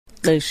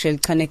Ixesha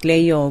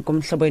elichanekileyo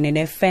kumhlobene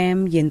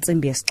ne-FM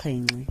yentsimbi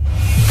yesixhenxe.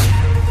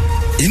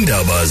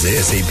 Indaba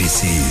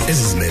ze-SABC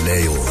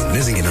ezizimeleyo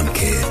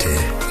nezingenamkhethe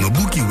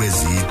nobukiwe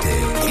zide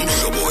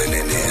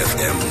kumhlobene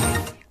ne-FM.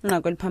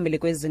 Nqaku eliphambili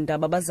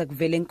kwezindaba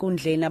Bazakuvela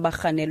enkundleni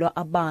abarhanelwa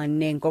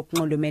abane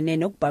ngokunxulumene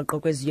nokubhaqwa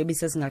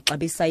kweziyobisi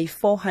ezixabisa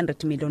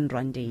i-R400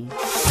 million.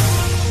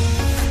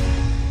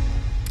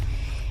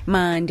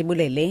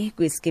 Mandibulele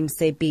kwiskim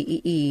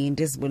se-BEE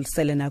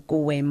ndizibulisele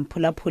nakuwe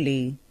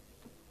mphulaphuli.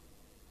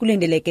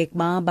 Kulindeleke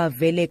kuba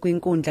bavele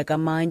kwinkundla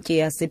kamantye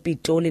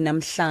yasePitoli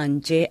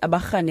namhlanje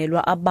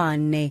abarhanelwa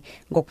abane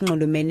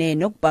ngokunxulumene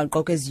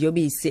nokubhaqwa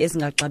kweziyobisi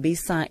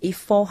ezixabisa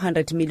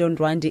i-R400 million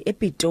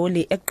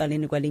ePitoli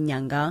ekuqaleni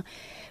kwalinyanga.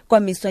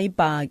 Kwamiswa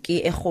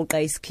ibhaki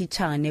erhoqa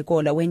isikhitshane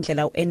kola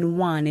wendlela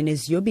N1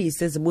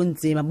 neziyobisi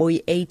ezibunzima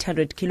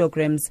boyi-800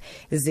 kilograms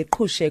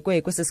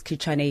ziqhushekwe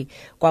kwesikhitshane.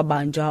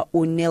 Kwabanjwa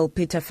uNeil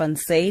Peter van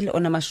Sail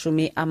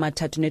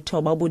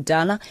ona-39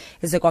 ubudala,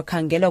 eze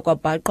kwakhangelwa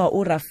kwabhaqwa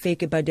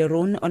uRafiki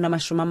Baderun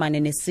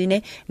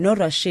ona-44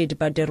 noRashid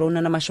Baderun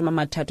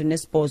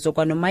ona-38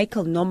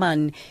 kwanoMichael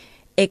Norman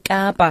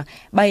eKapa.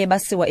 Baye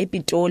basiwa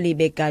ePitoli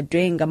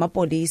begadwe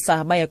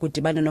ngamapolisa baya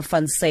kudibana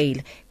noVan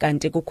Sail,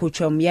 kanti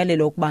kukhutshwe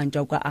umyalelo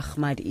wokubanjwa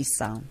kwa-Ahmad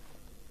Isa.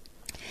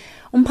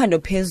 Umphando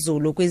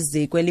phezulu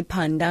kwiziko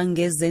eliphanda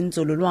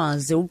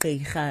ngezenzululwazi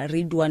uGqirha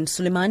Ridwan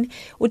Suleiman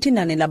uthi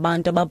inani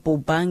labantu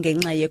ababhubha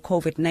ngenxa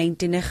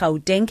ye-COVID-19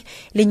 eGauteng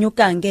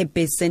linyuka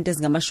ngeepesenti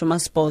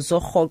ezingama-80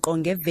 rhoqo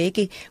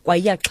ngeveki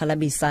kwaye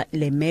iyaxhalabisa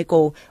le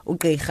meko.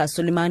 UGqirha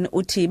Suleiman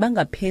uthi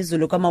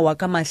bangaphezulu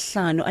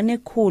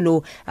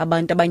kwama-5,100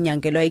 abantu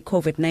abanyangelwa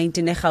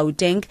i-COVID-19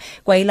 eGauteng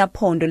kwaye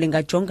laphondo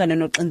lingajongana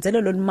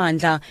noxinzelelo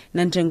olumandla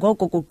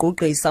nanjengoko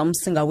kugqugqisa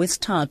umsinga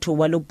wesithathu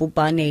walo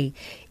bhubhane.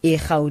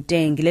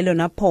 IGauteng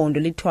lelona phondo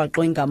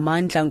lithwaxwe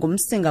ngamandla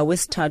ngumsinga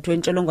wesithathu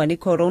wentsholongwane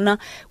i-corona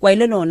kwaye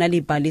lelona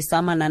libhalisa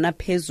amanani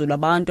aphezulu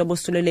abantu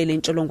abosulelele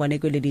intsholongwane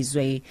kweli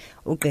lizwe.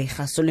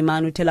 UGqirha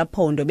Suleiman uthe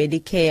laphondo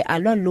belikhe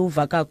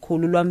alwaluva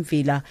kakhulu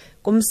lwamvila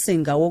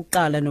kumsinga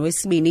wokuqala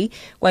nowesibini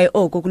kwaye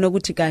oku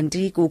kunokuthi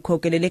kanti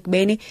kukhokelele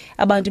ekubeni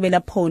abantu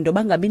belaphondo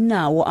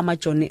bangabinawo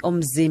amajoni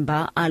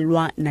omzimba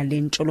alwa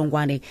nale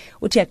ntsholongwane.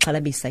 Uthi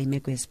yaxhalabisa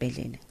imeko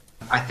yesibhedlele.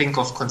 I think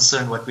of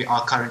concern what we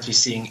are currently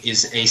seeing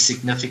is a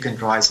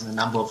significant rise in the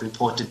number of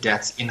reported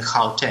deaths in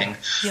Gauteng.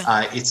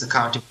 It's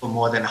accounting for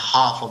more than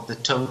half of the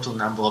total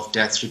number of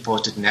deaths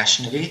reported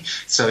nationally.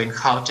 So in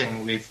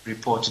Gauteng, we've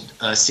reported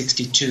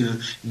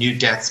 62 new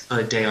deaths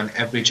per day on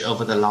average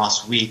over the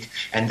last week,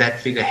 and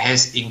that figure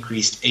has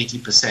increased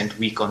 80%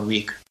 week on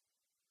week.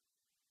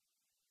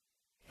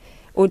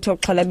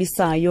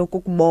 Uthoxhalabisayo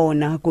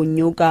kukubona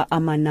kunyuka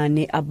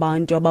amanani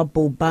abantu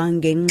ababhubha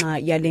ngenxa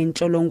yale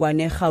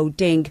ntsholongwane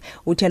eGauteng.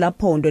 Uthe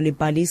laphondo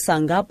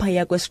libhalisa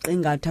ngaphaya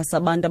kwesiqingatha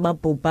sabantu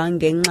ababhubha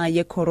ngenxa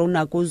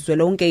ye-corona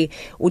kuzwelonke.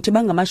 Uthi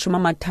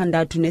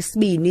bangama-62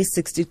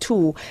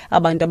 62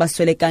 abantu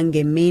abasweleka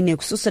ngemini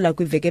kususela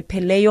kwiveki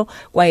epheleyo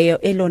kwaye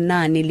elo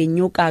nani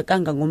linyuka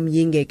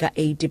kangangomyinge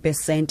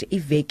ka-80%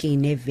 iveki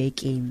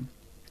neveki.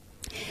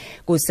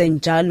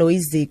 Kusenjalo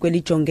iziko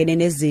elijongene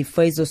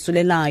nezifo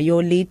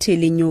ezosulelayo lithi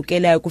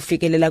linyukela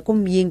ukufikelela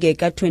kumyinge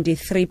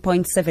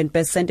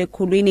ka-23.7%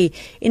 ekhulwini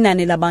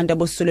inani labantu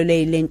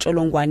abosulele ile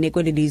ntsholongwane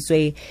kweli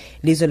lizwe.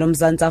 Lizwe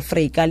loMzantsi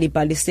Afrika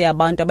libhalise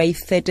abantu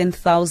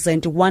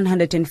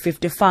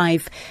abayi-13,155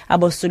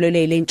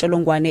 abosulele ile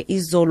ntsholongwane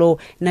izolo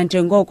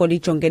nanjengoko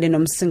lijongene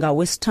nomsinga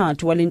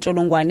wesithathu wale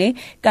ntsholongwane,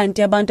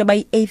 kanti abantu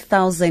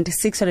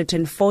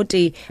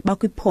abayi-8,640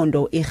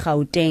 bakwiphondo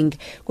iGauteng.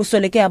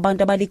 Kusweleke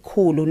abantu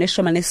abalikhulu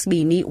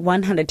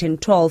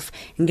 112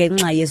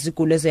 ngenxa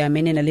yezigulo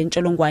eziyamene nale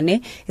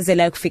ntsholongwane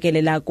ezela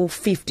kufikelela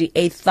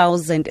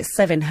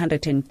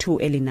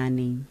ku-58,702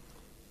 elinani.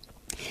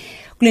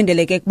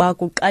 Kulindeleke kuba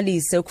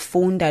kuqalise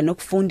ukufunda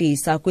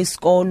nokufundisa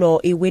kwisikolo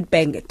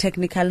iWitbank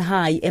Technical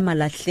High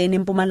eMalahleni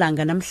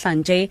eMpumalanga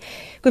namhlanje.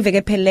 Kwiveki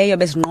epheleyo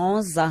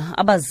bezinqoza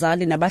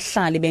abazali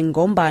nabahlali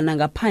bengombana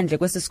ngaphandle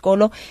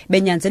kwesisikolo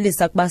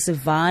benyanzelisa kuba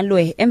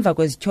sivalwe emva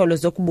kwezityholo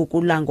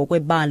zokubukula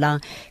ngokwebala,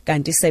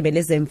 kanti isebe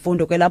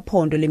lezemfundo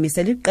kwelaphondo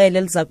limisela iqela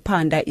eliza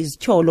kuphanda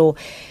izityholo.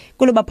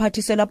 Kulo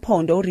baphathiswe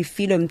laphondo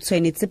uRifilo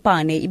Mthweni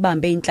Tsipane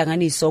ibambe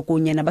intlanganiso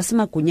kunye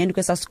nabasemagunyeni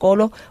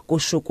kwesasikolo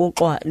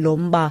kushukuxwa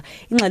lomba.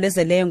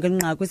 Ingxelezeleyo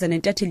ngenqaku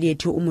izanentatheli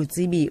yethu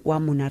uMutsibi wa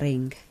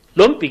Munareng.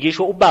 Lo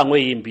mbhikisho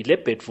ubangwe yimbi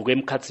lebhedvuko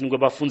emkhatsini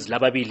kwebafunzi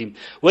lababili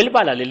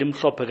welibala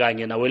lelimhlophe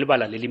kanye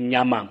nawelibala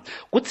lelimnyama.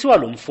 Kuthiwa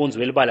lo mfundzi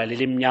welibala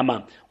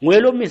lelimnyama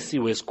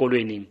nguyelomisiwe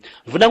esikolweni.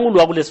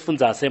 Mvunangulwa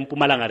kulesifundza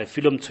seMpumalanga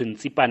Refilo Mthweni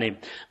Tsipane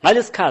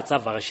ngalesikhathi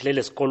avakashilele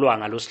esikolwa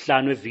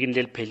ngalosihlanu evikini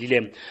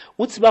leliphelile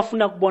uthi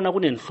bafuna kubona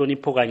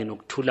kunenhlonipho kanye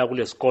nokuthula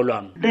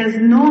kulesikolwa.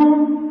 There's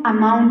no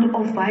amount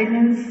of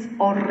violence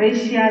or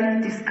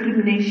racial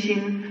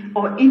discrimination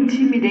or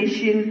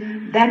intimidation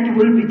that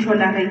will be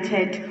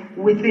tolerated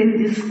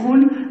within the school,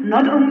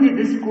 not only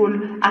the school,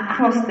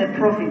 across the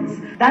province.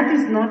 That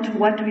is not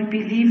what we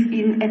believe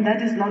in, and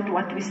that is not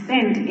what we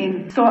stand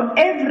in. So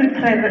every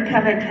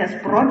parent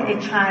has brought a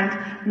child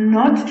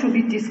not to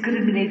be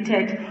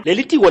discriminated.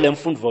 Leli tiko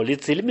lemfundvo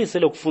lithi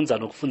limisele ukufunza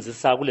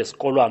nokufundzisa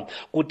kulesikolwa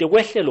kude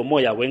kwehlelo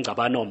moya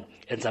wengcabano.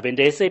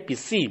 Endzabeni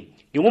SABC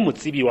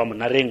ngingumutsibi wa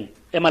Monareng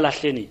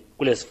emalahleni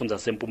kulesifundza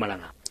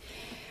seMpumalanga.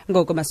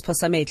 Ngoko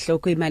masiphosa amehlo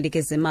kwiimali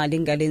ezimali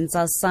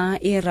ngalentsasa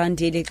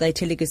irandi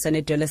elixayithelekisa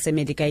nedola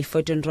semelika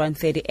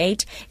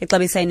i-14.38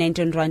 ixabisa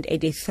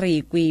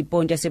i-19.83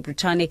 kwiponti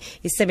yaseBritane,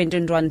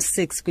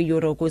 i-17.6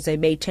 kwi-euro kuze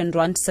ibe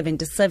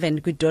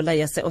i-10.77 kwidola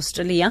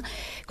yase-Australia.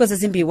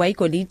 Kwezezimbiwa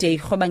igolide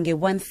irhoba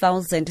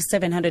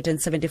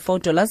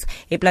nge-$1,774,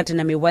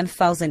 iplatinum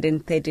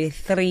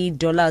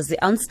i-$1,033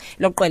 i-ounce,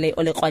 iloqwele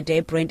olekrwade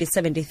eBrent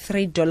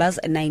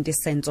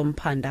 $73.90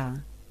 umphanda.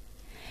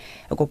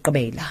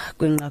 Okugqibela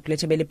kwinqaku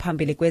lethebele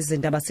phambili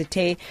kwezindaba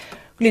sithe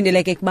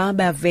kulindeleke ukuba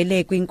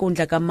bavele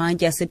kwinkundla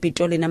kamantyi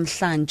yasepitoli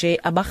namhlanje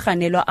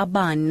abarhanelwa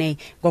abane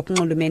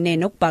ngokunxulumene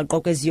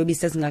nokubhaqwa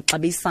kweziyobisi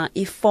ezingxabisa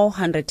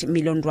i-400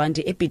 million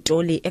rand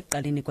epitoli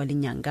ekuqaleni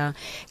kwalinyanga.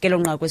 Ngelo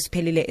nqaku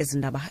esiphelile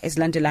ezindaba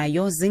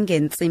ezilandelayo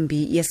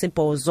zingentsimbi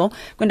yesibhozo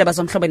kwindaba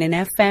zomhlobene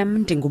ne-FM.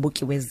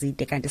 Ndingubukiwe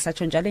Zide, kanti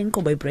satsho njalo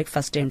inkqubo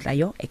i-breakfast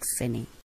endlayo ekuseni.